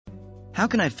How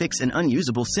can I fix an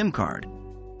unusable SIM card?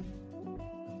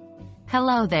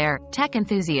 Hello there, tech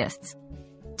enthusiasts.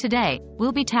 Today,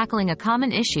 we'll be tackling a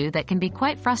common issue that can be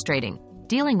quite frustrating,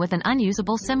 dealing with an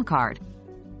unusable SIM card.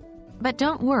 But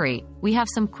don't worry, we have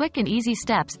some quick and easy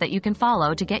steps that you can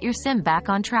follow to get your SIM back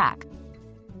on track.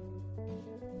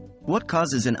 What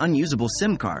causes an unusable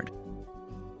SIM card?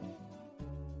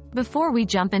 Before we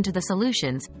jump into the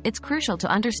solutions, it's crucial to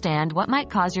understand what might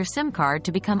cause your SIM card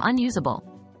to become unusable.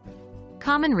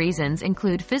 Common reasons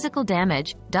include physical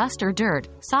damage, dust or dirt,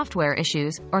 software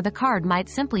issues, or the card might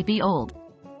simply be old.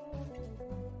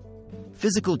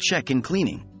 Physical check and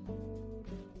cleaning.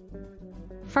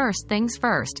 First things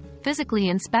first, physically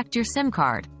inspect your SIM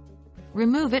card.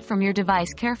 Remove it from your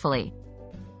device carefully.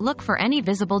 Look for any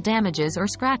visible damages or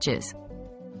scratches.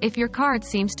 If your card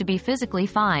seems to be physically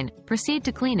fine, proceed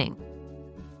to cleaning.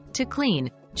 To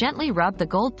clean, gently rub the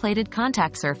gold-plated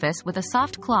contact surface with a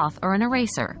soft cloth or an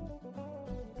eraser.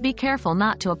 Be careful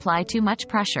not to apply too much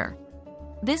pressure.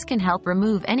 This can help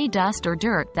remove any dust or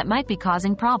dirt that might be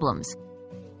causing problems.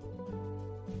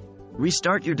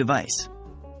 Restart your device.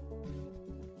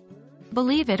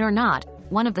 Believe it or not,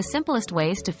 one of the simplest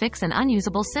ways to fix an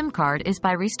unusable SIM card is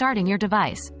by restarting your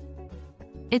device.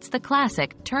 It's the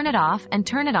classic, turn it off and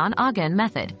turn it on again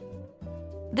method.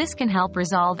 This can help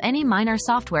resolve any minor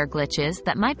software glitches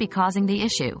that might be causing the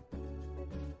issue.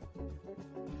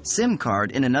 SIM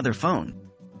card in another phone.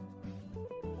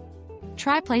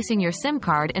 Try placing your SIM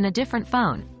card in a different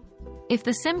phone. If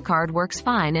the SIM card works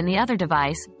fine in the other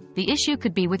device, the issue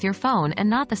could be with your phone and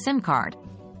not the SIM card.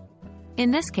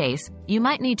 In this case, you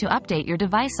might need to update your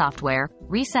device software,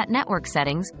 reset network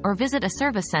settings, or visit a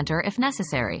service center if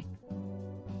necessary.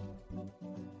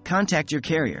 Contact your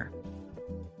carrier.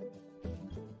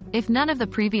 If none of the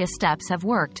previous steps have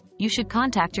worked, you should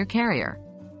contact your carrier.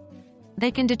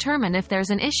 They can determine if there's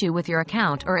an issue with your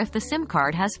account or if the SIM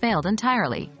card has failed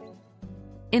entirely.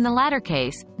 In the latter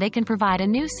case, they can provide a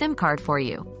new SIM card for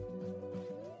you.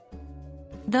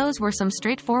 Those were some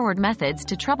straightforward methods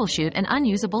to troubleshoot an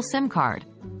unusable SIM card.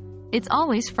 It's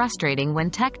always frustrating when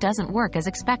tech doesn't work as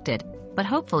expected, but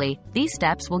hopefully, these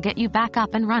steps will get you back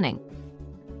up and running.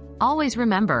 Always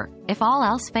remember, if all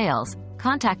else fails,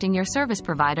 contacting your service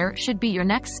provider should be your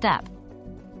next step.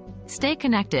 Stay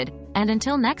connected, and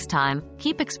until next time,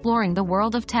 keep exploring the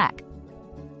world of tech.